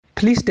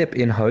Please Step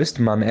In host,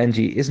 Mum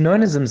Angie, is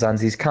known as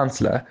Mzansi's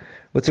counsellor,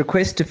 with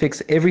requests to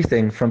fix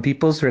everything from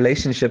people's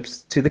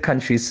relationships to the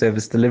country's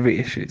service delivery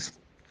issues.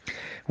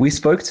 We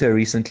spoke to her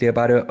recently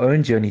about her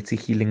own journey to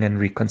healing and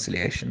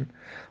reconciliation,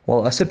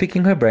 while also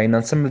picking her brain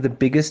on some of the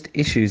biggest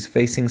issues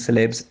facing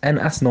celebs and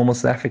us normal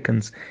South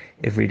Africans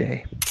every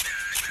day.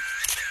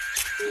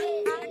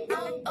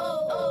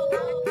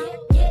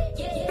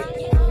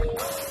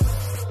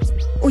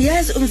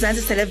 Yes,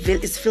 Mzansi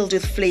Celebville is filled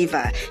with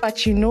flavor.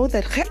 But you know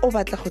that ge o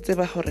batla go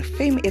tseba hore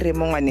fame e re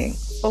mo ngwaneng,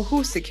 or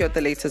who secured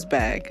the latest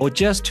bag, or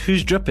just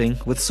who's dripping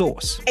with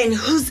sauce, and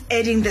who's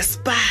adding the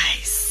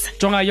spice.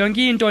 Jonga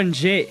yonke into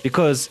nje.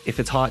 Because if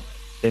it's hot,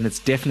 then it's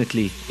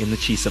definitely in the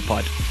Chisa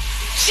pod.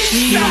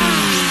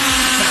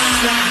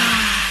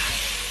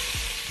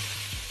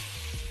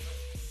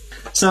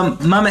 So,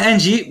 Mama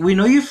Angie, we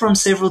know you from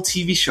several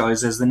TV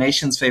shows as the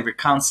nation's favorite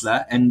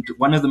counselor and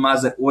one of the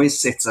mas that always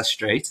sets us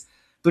straight.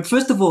 But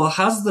first of all,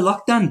 how's the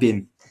lockdown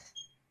been?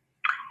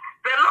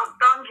 The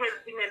lockdown has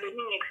been a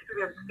learning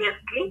experience,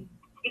 firstly.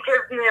 It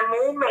has been a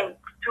moment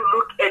to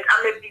look at,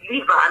 I'm a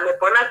believer, I'm a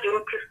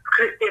born-again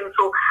Christian,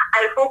 so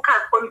I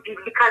focus on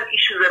biblical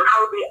issues and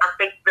how they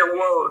affect the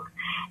world.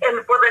 And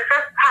for the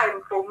first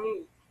time for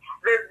me,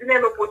 there's been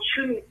an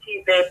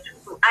opportunity that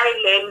I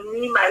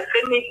learn, me, my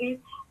family,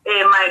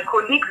 my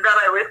colleagues that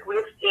I work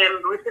with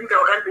within the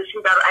organization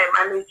that I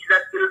manage,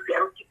 that builds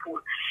young people.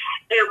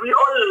 We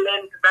all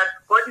learned that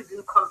God is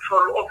in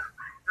control of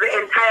the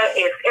entire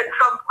earth. At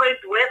some point,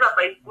 whether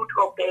by good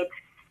or bad,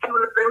 He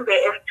will bring the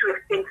earth to a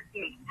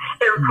standstill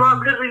and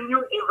probably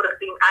renew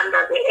everything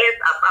under the earth,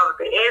 above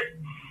the earth,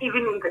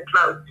 even in the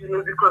clouds,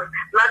 because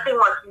nothing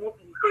was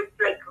moving. So it's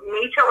like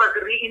nature was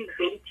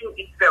reinventing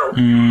itself.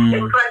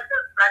 And so I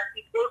felt that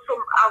it's also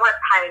our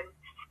time,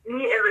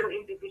 me as an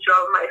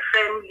individual, my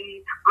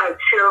family, my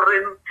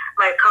children,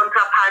 my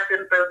counterparts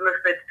in business,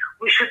 that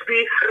we should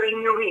be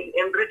renewing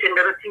and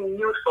regenerating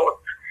new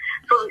thoughts.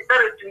 So we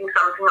started doing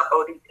something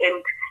about it,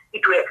 and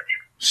it worked.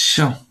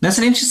 Sure. That's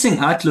an interesting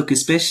outlook,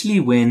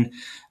 especially when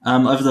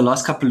over the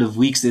last couple of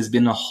weeks, there's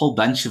been a whole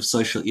bunch of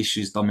social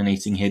issues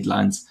dominating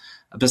headlines.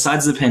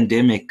 Besides the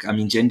pandemic, I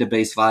mean,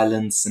 gender-based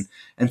violence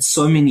and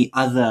so many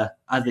other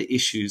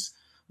issues.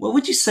 What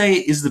would you say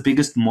is the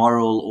biggest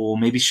moral or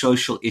maybe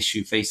social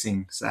issue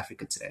facing South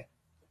Africa today?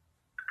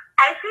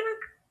 I think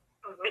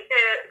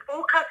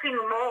focusing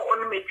more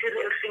on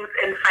material things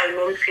and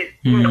finances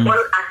in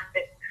all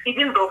aspects.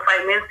 Even though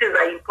finances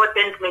are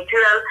important,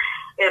 material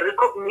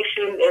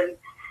recognition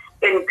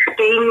and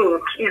gaining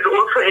is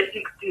also a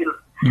big deal.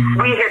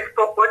 We have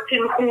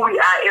forgotten who we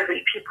are as a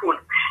people.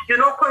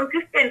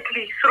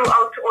 Consistently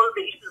throughout all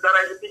the issues that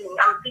are happening,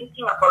 I'm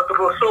thinking about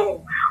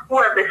Rousseau, who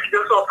was the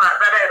philosopher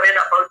that I read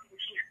about in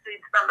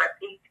history, standard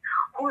 8,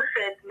 who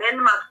said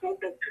men must go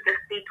back to the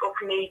state of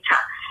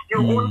nature.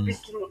 Your own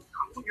beginning,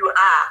 who you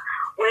are,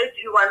 where do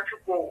you want to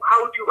go,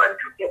 how do you want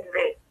to get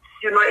there?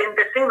 And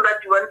the things that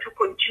you want to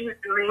continue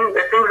doing,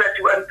 the things that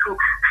you want to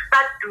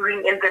start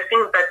doing, and the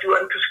things that you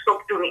want to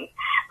stop doing.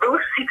 Those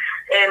 6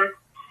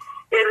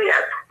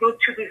 areas need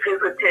to be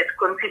visited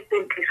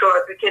consistently so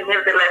that we can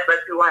have the life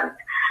that we want.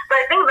 So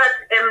I think that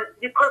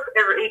because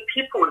as a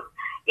people,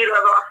 it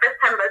was our first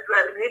time that we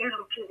are really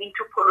looking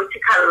into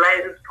political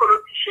lines,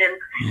 politicians,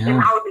 and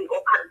how they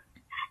operate,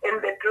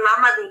 and the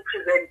drama they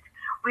present.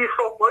 We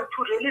forgot to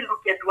really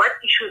look at what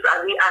issues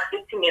are they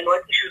affecting and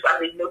what issues are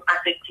they not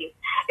affecting,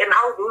 and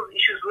how those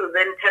issues will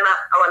then turn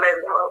our lives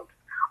around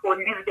or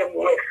leave them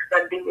worse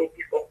than they were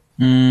before.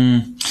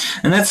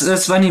 And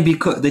that's funny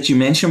because that you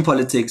mention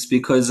politics,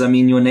 because I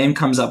mean your name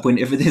comes up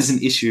whenever there's an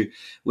issue,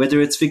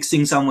 whether it's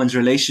fixing someone's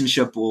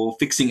relationship or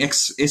fixing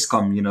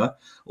Eskom,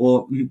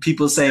 or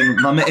people saying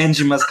Mama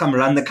Angie must come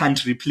run the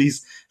country,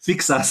 please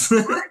fix us. I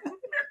didn't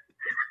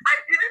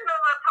know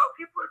that's how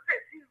people said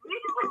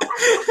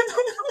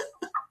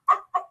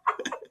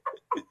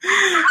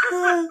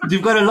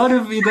You've got a lot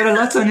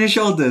on your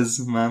shoulders,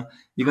 ma'am.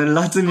 You got a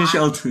lot on your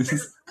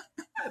shoulders.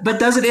 But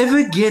does it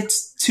ever get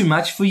too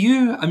much for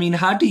you? I mean,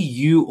 how do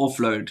you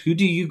offload? Who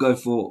do you go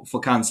for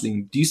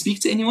counseling? Do you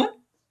speak to anyone?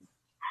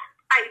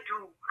 I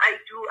do.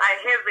 I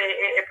have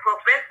a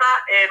professor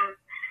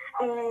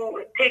who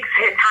takes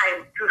her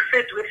time to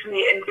sit with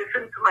me and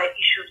listen to my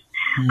issues.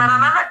 But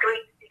another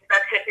great thing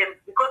that happens,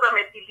 because I'm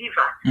a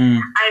believer,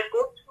 I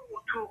go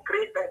to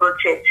Great Bible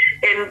Church,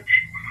 and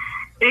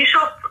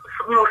Bishop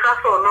Musa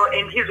Sono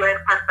and his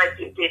wife Pastor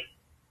Gege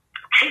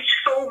teach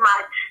so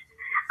much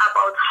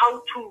about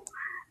how to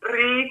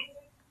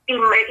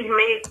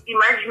reimage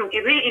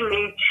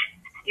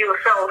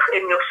yourself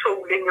and your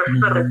soul and your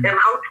spirit, and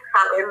how to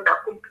surrender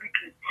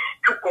completely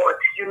to God,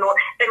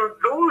 and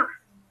those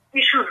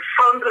issues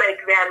sound like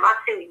they are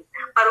nothing,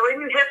 but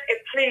when you have a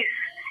place,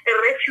 a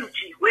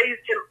refugee where you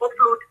can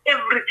offload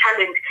every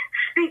challenge,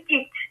 speak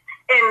it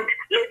and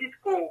let it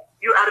go,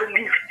 you are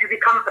released, you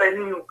become brand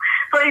new.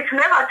 So it's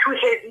never too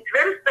heavy, it's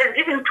very strange,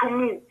 even to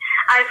me.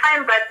 I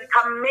find that it's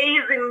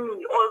amazing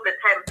me all the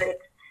time that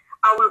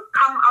I will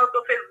come out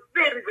of a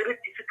very, very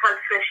difficult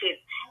session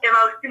and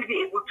I'll still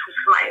be able to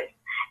smile.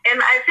 And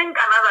I think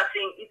another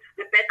thing is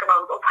the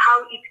background of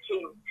how it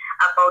came.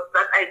 about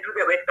that I do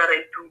the work that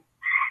I do.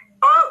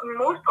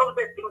 Most of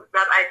the things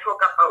that I talk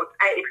about,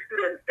 I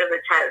experienced as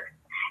a child.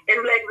 And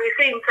like they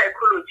say in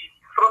psychology,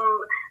 from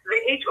the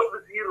age of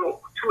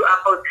 0 to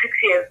about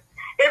 6 years,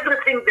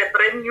 everything the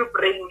brand new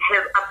brain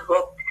has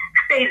absorbed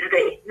stays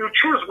there. You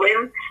choose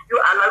when you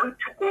allow it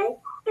to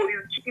go, or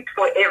you keep it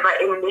forever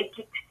and make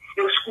it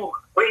your school,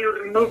 where you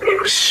remove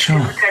everything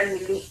every time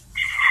you leave.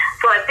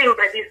 So I think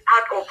that is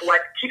part of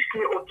what keeps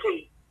me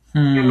okay,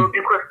 you know,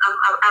 because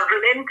I've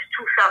learned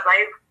to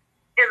survive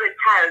as a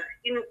child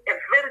in a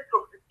very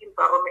toxic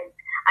environment.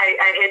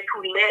 I had to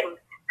learn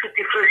to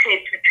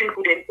differentiate between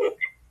good and bad.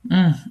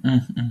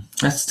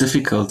 That's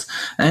difficult.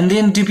 And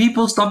then do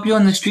people stop you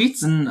on the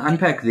streets and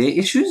unpack their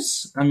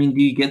issues? I mean,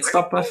 do you get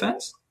stopped by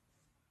fans?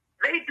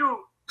 They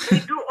do. They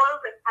do all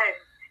the time.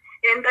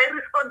 And I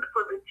respond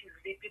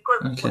positively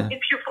because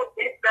if you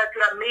forget that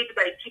you are made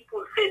by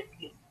people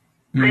firstly,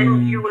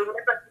 then you will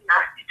never be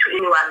nasty to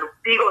anyone,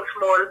 big or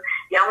small,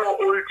 young or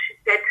old,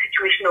 bad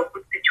situation or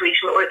good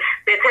situation, or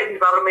better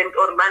environment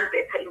or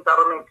non-better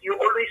environment. You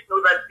always know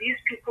that these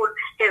people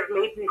have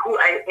made me who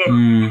I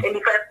am. And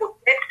if I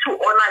forget to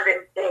honor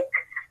them back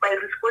by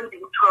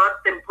responding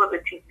towards them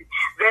positively,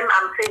 then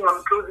I'm saying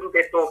I'm closing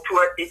the door to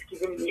what they've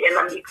given me and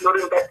I'm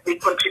ignoring that they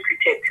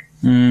contributed.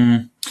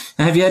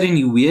 Have you had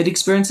any weird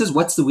experiences?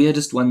 What's the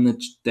weirdest one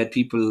that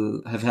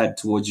people have had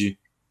towards you?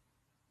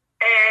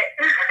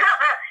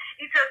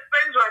 It's a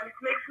strange one. It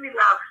makes me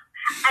laugh.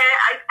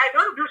 I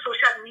don't do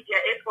social media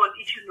at all,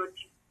 if you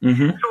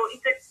notice. So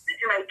it's a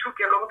decision I took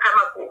a long time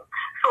ago.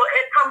 So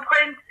at some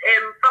point,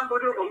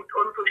 somebody wrote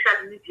on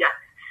social media,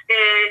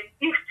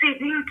 if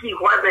Sidinki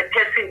was a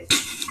person,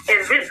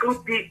 this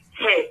would be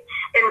her.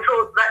 And so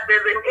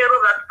there's an arrow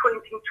that's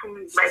pointing to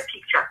me, my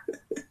picture.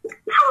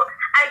 So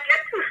I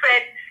get to say,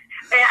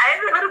 I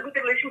have a very good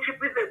relationship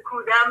with the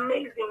crew. They're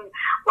amazing,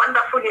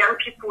 wonderful young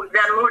people.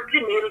 They're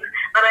mostly males,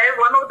 but I have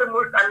one of the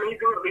most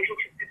amazing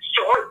relationships. It's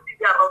joy to be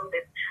around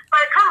them. So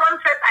I come on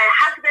set, I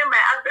hug them,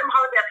 I ask them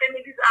how their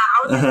families are,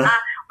 how they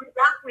are. We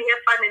dance, we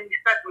have fun, and we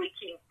start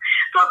working.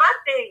 So that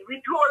day,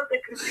 we do all the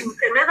greetings,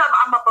 and as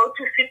I'm about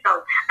to sit down,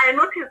 I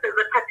notice there's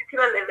a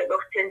particular level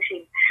of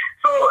tension.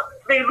 So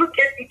they look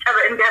at each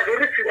other, and they're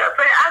very serious.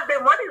 So I ask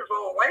them, what is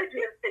wrong? Why do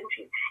you have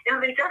tension? And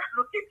they just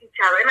look at each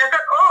other. And I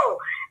said, oh,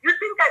 you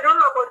think I don't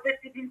know about the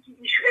Sidinki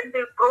issue? And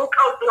they broke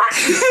out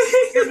laughing,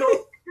 you know,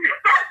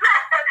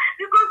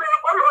 because they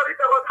were all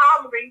worried about how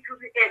I'm going to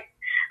react.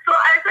 So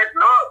I said,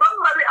 no, don't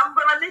worry. I'm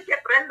going to make a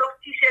brand of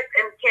T-shirts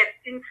and caps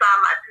in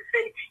summer to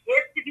say,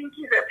 yes,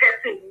 Sidinki is a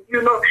person,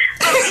 you know.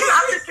 So in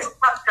African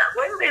culture,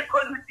 when they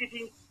call you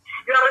Sidinki,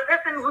 you are a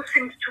person who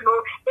seems to know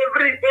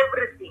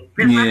everything.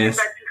 There's nothing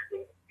that you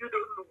say you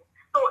don't know.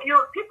 So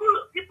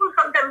people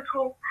sometimes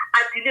who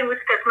are dealing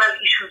with personal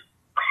issues,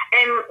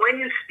 and when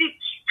you speak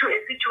to a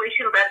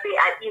situation that they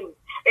are in,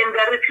 and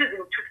they're refusing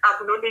to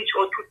acknowledge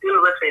or to deal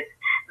with it,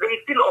 they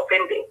feel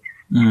offended.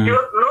 No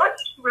one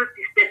will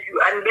disturb you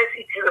unless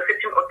it has a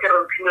certain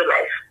occurrence in your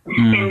life,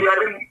 and you are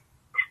really,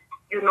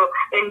 you know,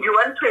 and you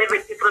want to have a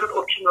different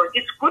opinion.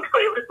 It's good for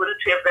everybody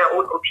to have their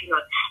own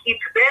opinion.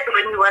 It's bad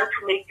when you want to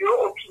make your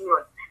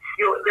opinion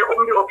the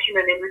only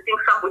opinion, and you think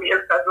somebody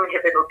else doesn't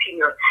have an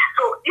opinion.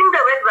 So in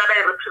the work that I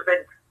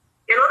represent,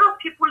 a lot of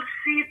people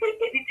see the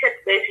edited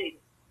version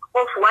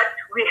of what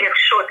we have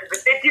shot, the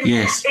 8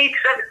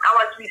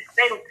 hours we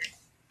spent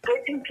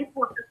getting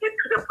people to get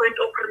to the point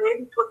of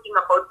really talking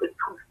about the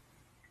truth.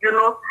 You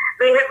know,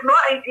 they have no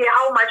idea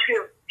how much we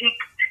have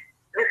picked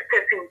this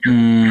person to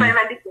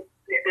finally get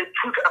the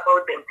truth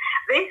about them.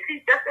 They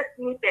see just a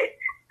snippet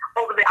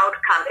of the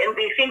outcome, and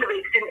they think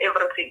they've seen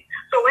everything.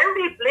 So when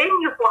they blame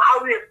you for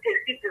how you have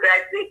perceived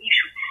the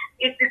issue,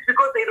 it is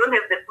because they don't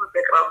have the full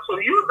background. So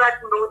you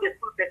that know the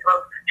full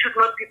background should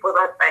not be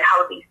bothered by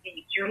how they see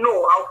it. You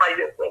know how far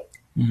you have went.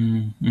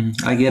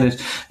 I get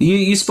it.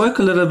 You spoke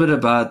a little bit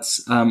about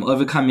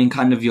overcoming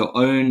kind of your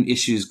own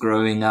issues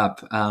growing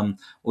up,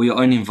 or your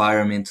own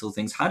environmental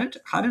things. How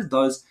did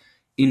those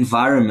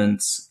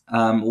environments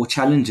or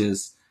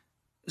challenges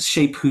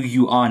shape who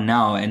you are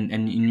now and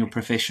in your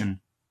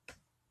profession?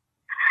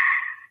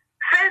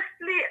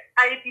 Firstly,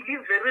 I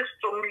believe very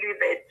strongly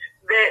that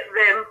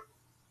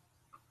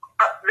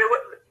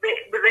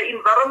the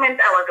environment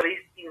I was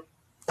raised in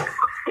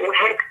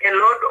had a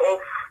lot of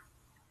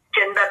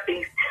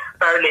gender-based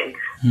violence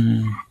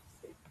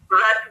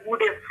that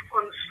would have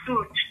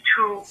constituted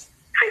to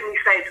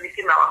femicide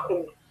within our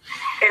home.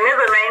 And as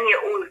a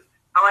 9-year-old,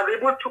 I was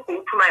able to go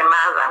to my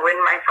mother when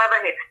my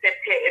father had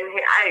stepped here and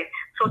her eye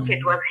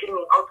socket was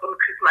hanging out on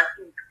Christmas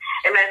Eve.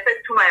 And I said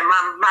to my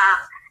mom, Ma,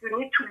 you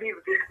need to leave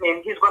this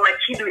man. He's going to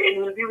kill you and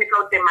you'll be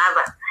without the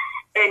mother.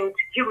 And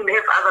he will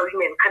have other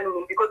women coming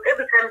in. Because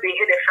every time they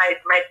had a fight,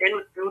 my dad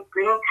would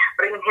bring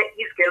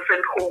his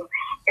girlfriend home.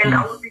 And I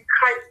would be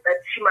crying that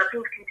she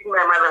mustn't sleep in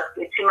my mother's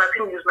bed. She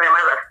mustn't use my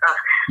mother's stuff.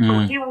 So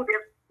he would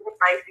have to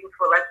buy things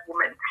for that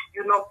woman,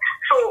 you know.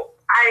 So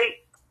I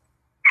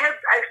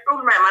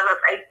stole my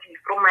mother's ID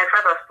from my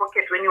father's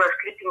pocket when he was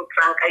sleeping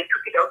drunk. I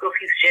took it out of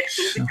his shirt,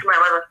 gave it to my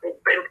mother's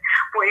best friend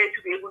for her to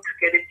be able to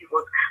get a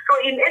divorce. So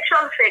in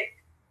actual fact,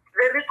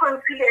 the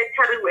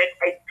reconciliatory work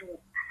I do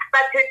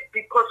started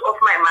because of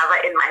my mother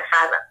and my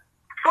father.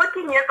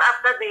 14 years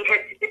after they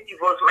had a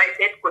divorce, my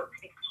dad got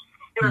sick.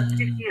 He was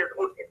 50 years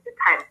old at the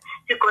time.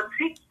 He got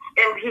sick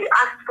and he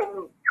asked for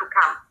me to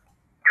come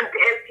to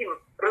help him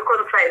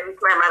reconcile with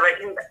my mother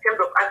in terms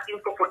of asking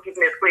for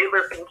forgiveness for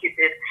everything he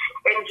did.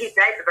 And he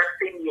died that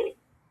same year,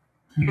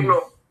 you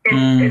know.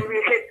 And we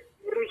had to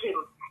bury him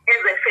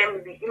as a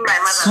family in my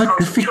mother's so house.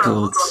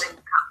 difficult.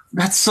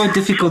 That's so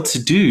difficult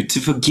to do, to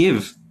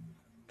forgive.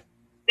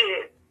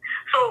 Yeah.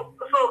 So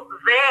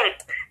that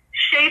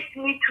shaped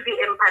me to be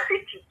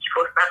empathetic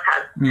for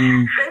starters.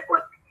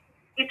 Second,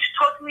 it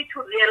taught me to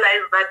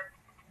realize that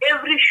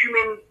every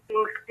human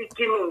being's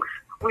beginnings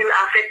will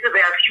affect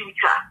their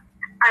future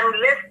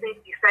unless they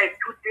decide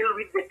to deal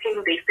with the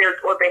pain they felt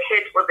or the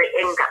hate or the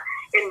anger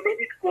and let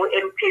it go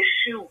and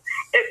pursue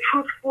a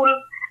truthful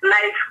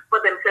life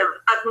for themselves.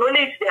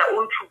 Acknowledge their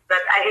own truth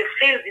that I have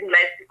failed in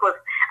life because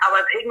I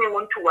was hanging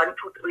on to 1,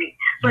 2, 3.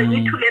 So I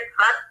need to let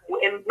that go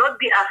and not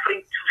be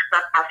afraid to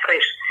start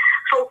afresh.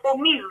 So for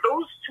me,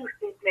 those two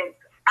statements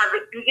are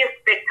the biggest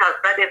factors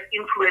that have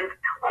influenced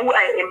who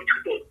I am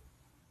today.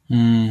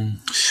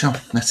 Sure,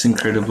 that's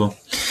incredible.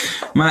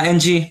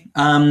 Angie,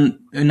 now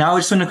I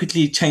just want to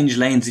quickly change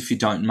lanes if you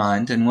don't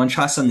mind, and want to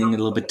try something a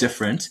little bit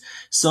different.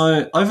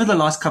 So over the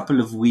last couple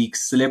of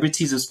weeks,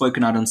 celebrities have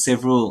spoken out on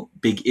several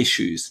big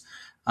issues,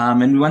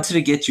 and we wanted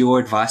to get your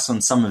advice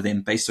on some of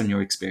them based on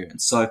your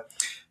experience. So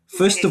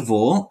first of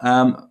all,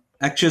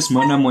 actress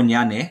Mona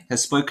Monyane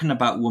has spoken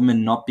about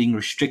women not being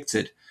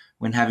restricted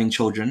when having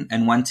children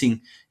and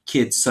wanting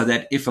kids so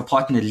that if a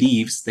partner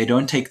leaves, they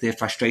don't take their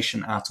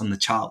frustration out on the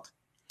child.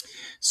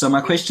 So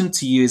my question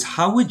to you is,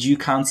 how would you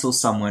counsel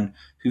someone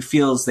who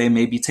feels they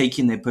may be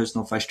taking their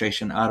personal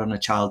frustration out on a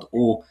child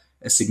or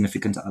a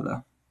significant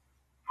other?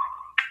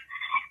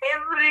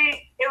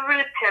 Every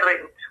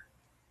parent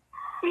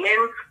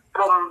learns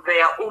from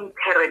their own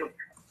parent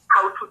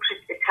how to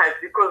treat a child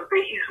because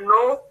there is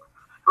no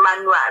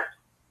manual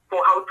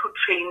for how to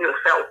train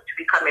yourself to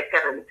become a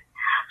parent.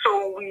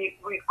 So we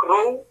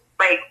grow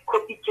by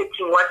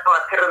copycatting what our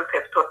parents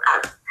have taught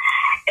us.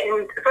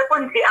 And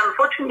secondly,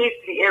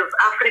 unfortunately, as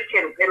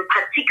Africans, and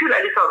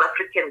particularly South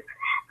Africans,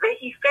 the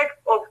effect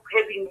of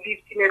having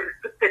lived in a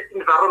restricted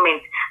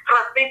environment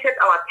frustrated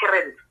our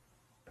parents.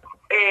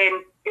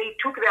 And they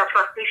took their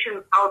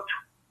frustrations out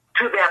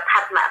to their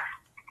partners.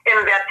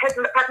 And their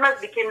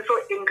partners became so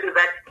angry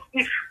that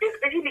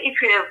especially if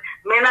you have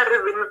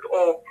mannerisms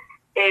or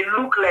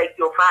look like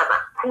your father,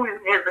 who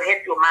has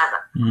had your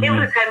mother,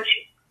 every time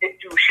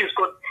she's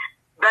got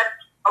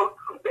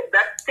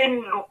that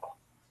same look.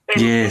 And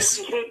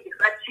behavior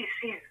that she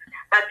sees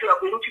that you are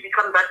going to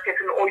become that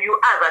person or you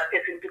are that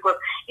person, because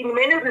in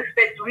many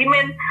respects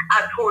women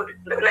are told,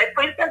 like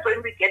for instance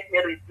when we get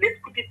married,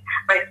 let's put it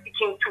by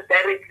speaking to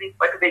directly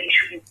what the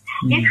issue is.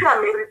 If you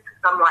are married to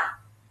someone,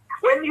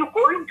 when you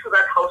go into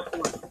that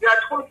household, you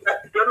are told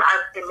that you don't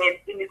ask a man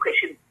any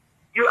questions.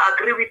 You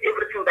agree with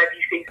everything that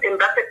he says, and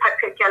that's a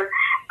practical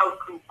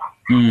outlook.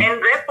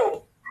 And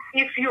therefore,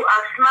 if you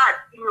are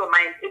smart in your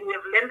mind and you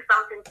have learned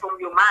something from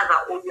your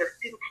mother or you have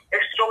seen a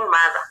strong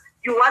mother,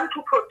 you want to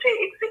portray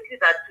exactly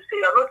that, to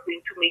say you're not going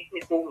to make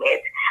me go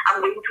mad.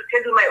 I'm going to tell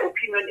you my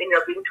opinion and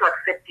you're going to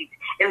accept it.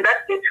 And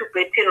that gets you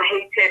beaten,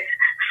 hated,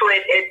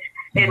 sweated,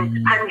 and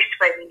punished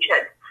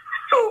financially.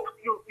 So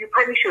you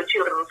punish your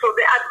children. So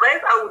the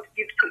advice I would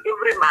give to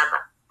every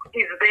mother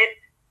is that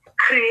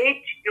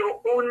create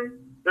your own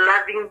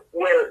loving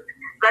world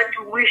that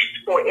you wished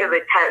for as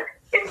a child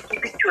and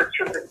give it to your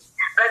children.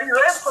 That is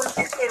where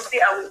consistently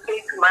I will say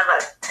to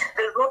mothers,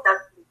 there's no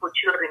dustbin for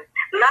children.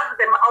 Love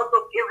them out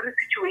of every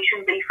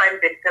situation they find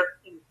themselves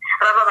in,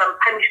 rather than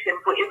punish them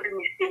for every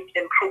mistake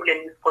and problem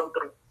you've gone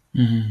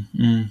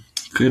through.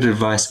 Good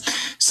advice.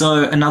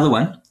 So another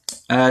one.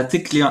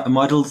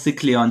 Model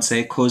Thick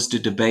Leonce caused a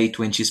debate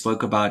when she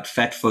spoke about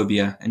fat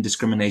phobia and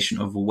discrimination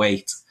over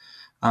weight.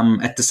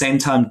 At the same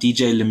time,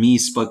 DJ Lemmy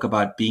spoke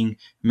about being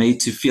made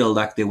to feel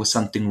like there was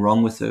something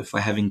wrong with her for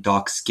having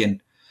dark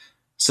skin.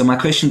 So my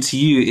question to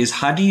you is,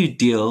 how do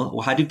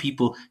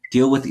people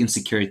deal with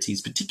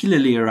insecurities,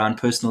 particularly around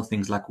personal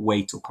things like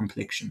weight or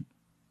complexion?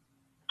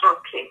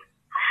 Okay.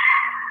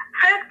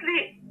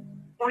 Firstly,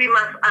 we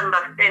must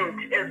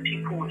understand as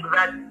people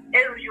that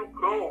as you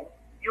grow,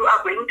 you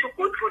are going to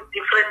go through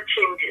different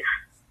changes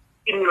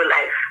in your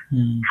life.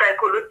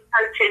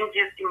 Psychological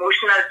changes,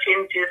 emotional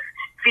changes,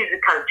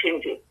 physical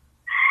changes.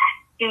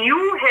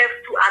 You have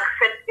to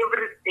accept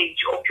every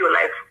stage of your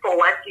life for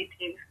what it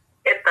is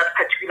at that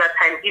particular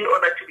time in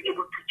order to be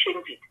able to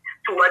change it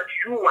to what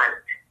you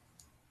want.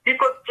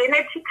 Because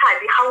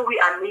genetically, how we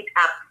are made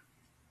up,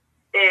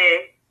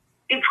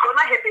 it's going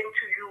to happen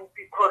to you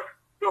because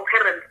your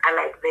parents are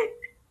like that.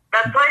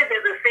 That's why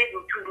there's a saying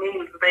to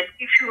males that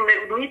if you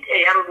meet a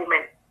young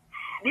woman,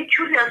 be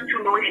curious to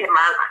know her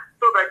mother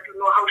so that you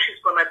know how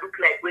she's going to look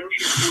like when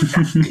she's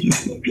older.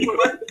 If you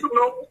want to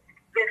know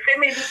the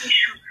family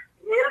issues,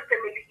 real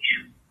family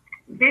issues,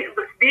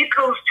 be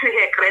close to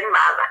her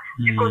grandmother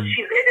because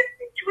she's at a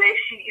stage where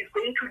she is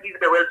going to leave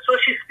the world. So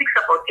she speaks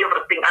about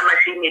everything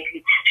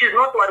unashamedly. She's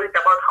not worried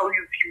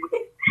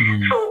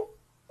So,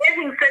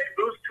 having said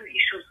those two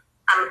issues,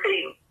 I'm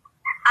saying,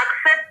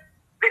 accept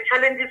the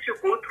challenges you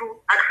go through,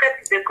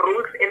 accept the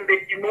growth and the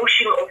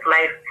demotion of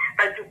life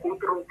that you go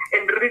through,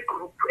 and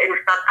regroup and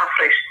start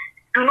afresh.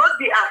 Do not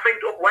be afraid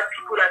of what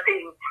people are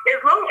saying. As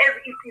long as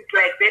it is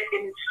like that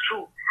and it's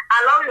true,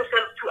 allow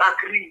yourself to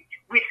agree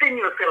within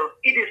yourself.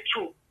 It is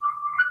true.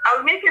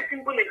 I'll make a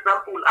simple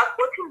example. I've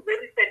gotten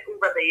very sad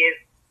over the years,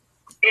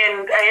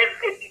 and I have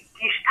a big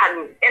dish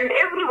tummy. And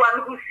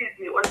everyone who sees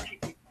me on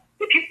TV,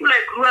 the people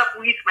I grew up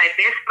with, my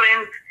best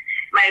friends,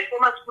 my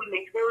former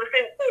schoolmates, they will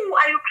say, "Oh,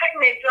 are you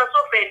pregnant? You are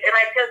so fat." And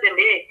I tell them,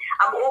 "Hey,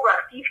 I'm over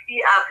 50.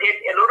 I've had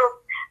a lot of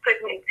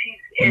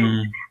pregnancies, and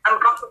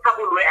I'm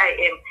comfortable where I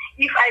am.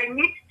 If I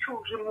need to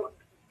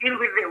deal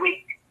with the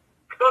weight,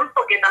 don't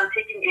forget I'm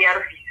taking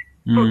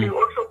ARVs. So they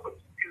also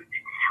contribute.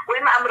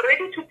 When I'm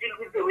ready to deal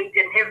with the weight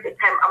and have the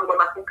time, I'm going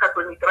to focus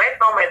on it. Right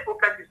now, my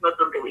focus is not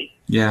on the weight.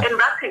 Yeah. And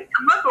that's it.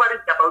 I'm not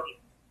worried about it.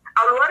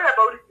 I'll worry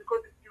about it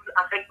because it will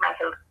affect my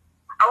health.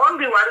 I won't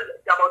be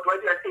worried about what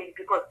you are saying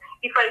because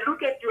if I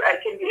look at you, I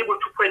can be able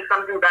to point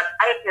something that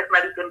I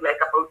personally don't like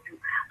about you.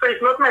 So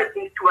it's not my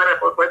place to worry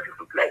about what you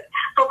look like.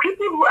 So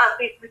people who are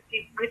faced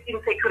with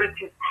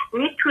insecurities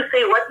need to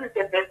say what is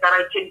the best that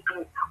I can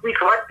do with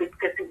what this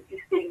person is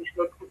saying is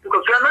not good,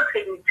 because you are not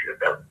saying it to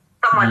yourself.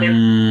 Someone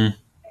else.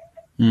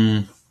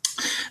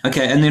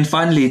 Okay, and then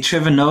finally,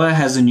 Trevor Noah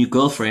has a new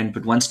girlfriend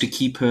but wants to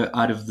keep her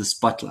out of the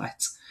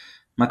spotlight.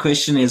 My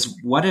question is,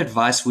 what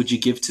advice would you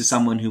give to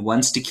someone who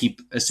wants to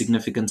keep a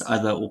significant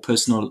other or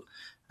personal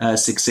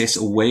success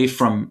away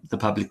from the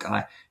public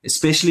eye,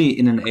 especially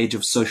in an age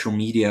of social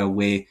media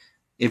where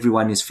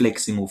everyone is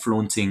flexing or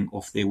flaunting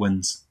off their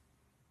wins?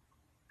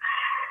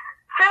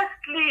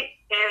 Firstly,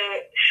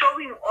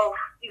 showing off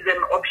is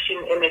an option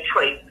and a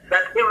choice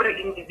that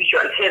every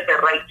individual has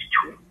a right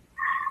to.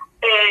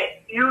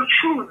 You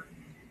choose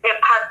a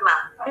partner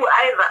who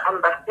either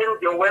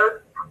understands your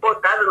wealth or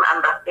doesn't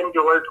understand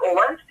your wealth or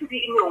wants to be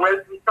in your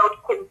wealth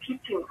without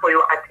competing for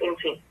your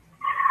attention.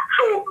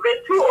 So the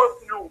two of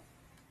you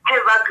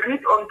have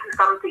agreed onto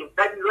something.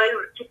 That is why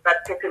you keep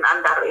that person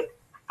under it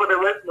for the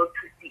world not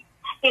to see.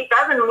 It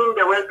doesn't mean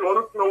the world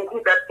won't know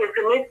who that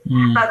person is,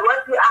 but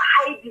what you are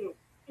hiding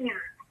is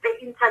the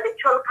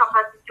intellectual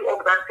capacity of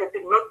that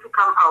person not to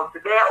come out,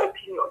 their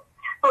opinion.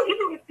 So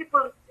even if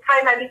people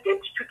finally get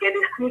to get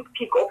a sneak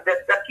peek of the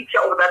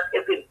picture of that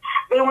person,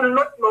 they will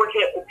not know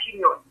her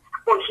opinion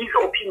or his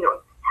opinion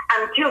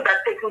until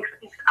that person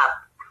speaks up.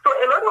 So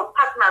a lot of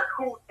partners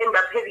who end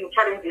up having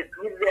challenges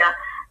with their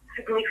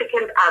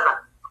significant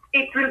other,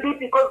 it will be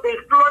because they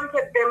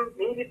flaunted them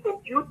maybe for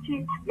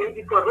beauty,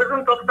 maybe for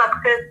reasons of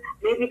success,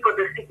 maybe for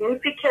the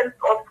significance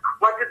of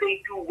what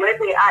they do, where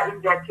they are in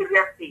their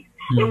career stage.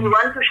 And we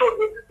want to show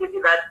this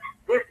that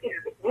this is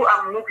who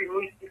I'm moving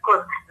with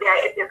because they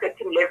are at a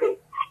certain level.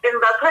 And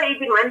that's why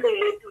even when they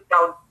let you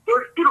down,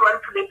 they'll still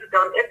want to let you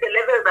down at the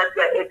level that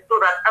you are at so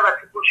that other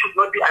people should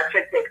not be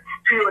attracted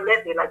to your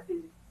level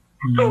again.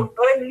 So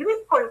when you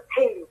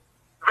contain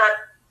that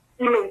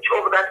image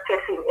of that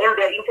person and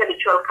their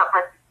intellectual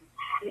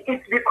capacity,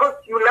 it's because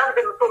you love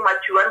them so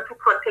much, you want to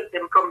protect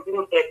them from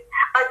being dead.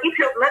 But if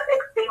you have not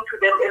explained to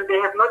them and they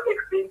have not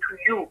explained to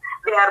you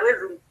their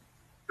reasons,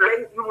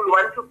 then you will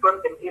want to burn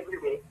them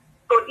everywhere.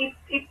 So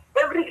it's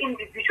every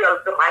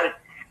individual's right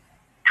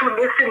to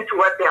listen to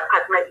what their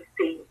partner is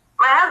saying.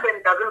 My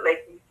husband doesn't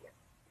like media.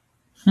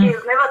 He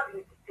has never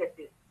been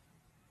detected.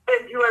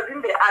 And he was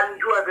in the army,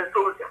 he was a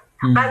soldier.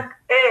 But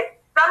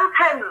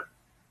sometimes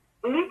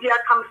media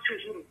comes to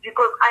him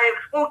because I have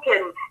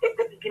spoken at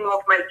the beginning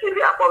of my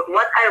career about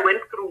what I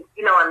went through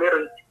in our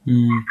marriage.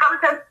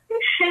 Sometimes the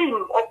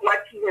shame of what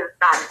he has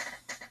done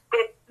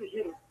gets to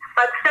him.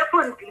 But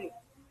secondly,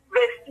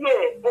 the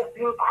fear of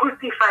being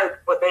crucified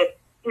for that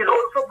is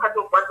also part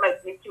of what might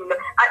make him.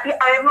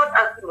 I am not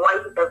asking why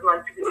he doesn't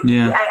want to be.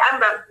 Yeah. I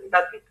understand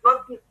that it's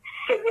not his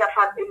career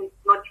path and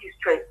it's not his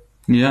choice.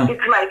 Yeah.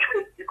 It's my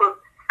choice because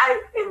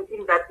I am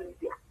in that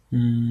media.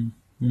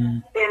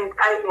 And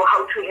I know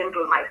how to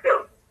handle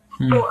myself.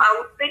 So I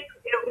would say to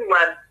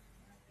everyone,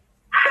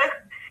 first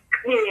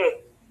clear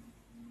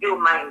your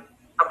mind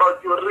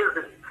about your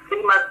reasons.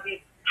 They must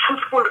be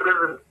truthful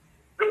reasons.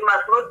 They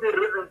must not be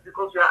reasons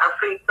because you are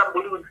afraid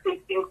somebody will say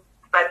things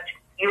that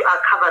you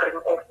are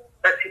covering off,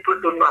 that people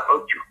don't know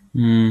about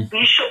you.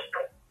 Be sure,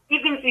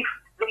 even if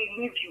they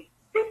leave you,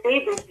 the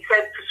day they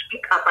decide to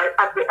speak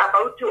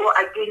about you or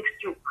against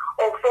you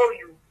or for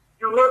you,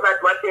 you know that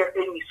what they're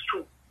saying is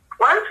true.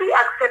 Once we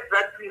accept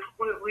that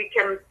we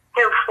can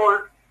have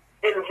faults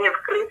and have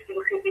great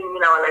things happening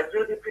in our lives,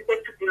 we'll be prepared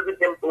to deal with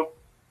them both.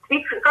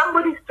 If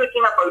somebody is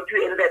talking about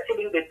you and they're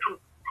telling the truth,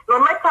 no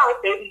matter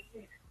how bad it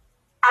is,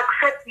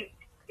 accept it.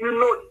 You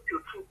know it's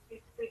your truth.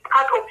 It's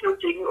part of your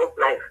journey of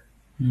life.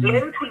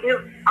 Learn to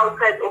live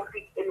outside of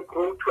it and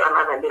grow to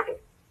another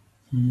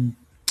level.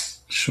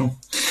 Sure.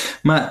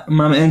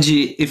 Ma'am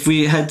Angie, if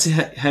we had to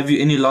have you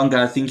any longer,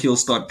 I think you'll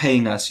start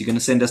paying us. You're going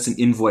to send us an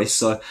invoice.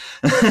 So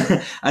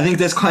I think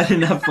that's quite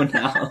enough for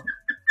now.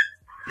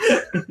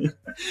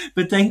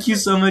 But thank you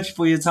so much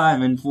for your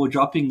time and for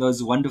dropping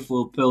those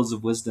wonderful pearls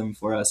of wisdom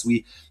for us.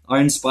 We are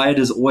inspired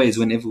as always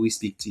whenever we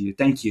speak to you.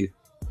 Thank you.